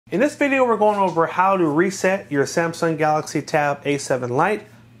In this video, we're going over how to reset your Samsung Galaxy Tab A7 Lite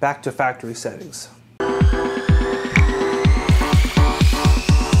back to factory settings.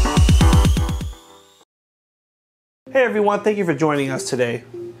 Hey everyone, thank you for joining us today.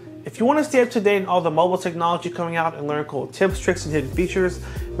 If you want to stay up to date on all the mobile technology coming out and learn cool tips, tricks, and hidden features,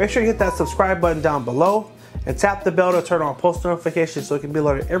 make sure you hit that subscribe button down below and tap the bell to turn on post notifications so it can be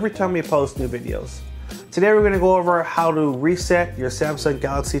alerted every time we post new videos. Today we're going to go over how to reset your Samsung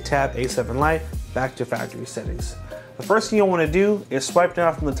Galaxy Tab A7 Lite back to factory settings. The first thing you'll want to do is swipe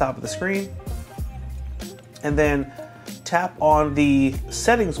down from the top of the screen and then tap on the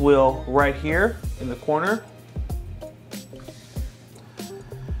settings wheel right here in the corner.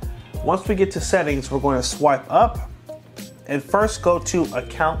 Once we get to settings, we're going to swipe up and first go to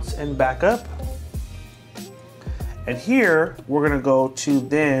accounts and backup. And here we're going to go to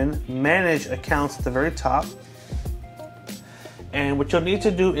then manage accounts at the very top. And what you'll need to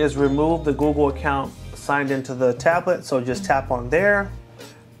do is remove the Google account signed into the tablet. So just tap on there,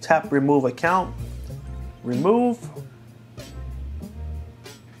 tap remove account, remove,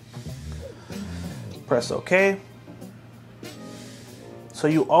 press OK. So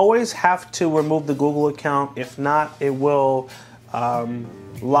you always have to remove the Google account. If not, it will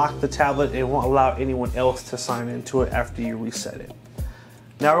lock the tablet. It won't allow anyone else to sign into it after you reset it.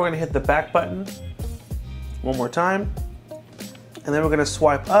 Now we're going to hit the back button one more time. And then we're going to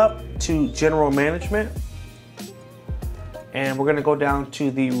swipe up to general management. And we're going to go down to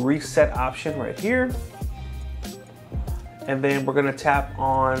the reset option right here. And then we're going to tap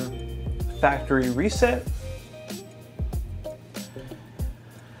on factory reset.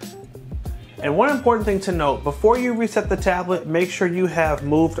 And one important thing to note, before you reset the tablet, make sure you have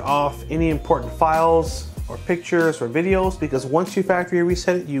moved off any important files or pictures or videos, because once you factory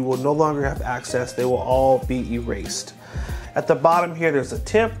reset it, you will no longer have access. They will all be erased. At the bottom here, there's a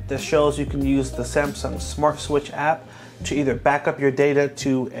tip that shows you can use the Samsung Smart Switch app to either back up your data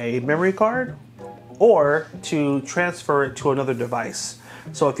to a memory card or to transfer it to another device.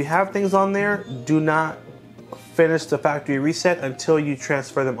 So if you have things on there, do not finish the factory reset until you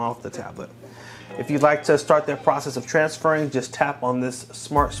transfer them off the tablet. If you'd like to start that process of transferring, just tap on this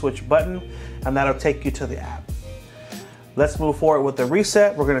Smart Switch button and that'll take you to the app. Let's move forward with the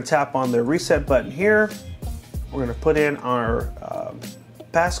reset. We're going to tap on the reset button here. We're going to put in our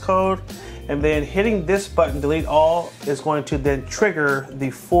passcode, and then hitting this button, delete all, is going to then trigger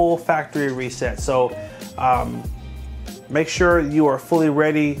the full factory reset. So make sure you are fully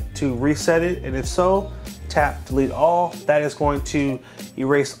ready to reset it, and if so, tap delete all. That is going to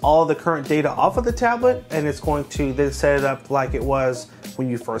erase all the current data off of the tablet, and it's going to then set it up like it was when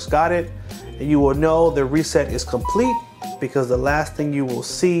you first got it. And you will know the reset is complete because the last thing you will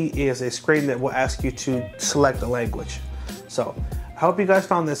see is a screen that will ask you to select a language. So I hope you guys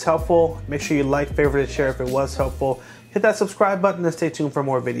found this helpful. Make sure you like, favorite, and share if it was helpful. Hit that subscribe button and stay tuned for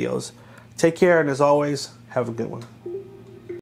more videos. Take care, and as always, have a good one.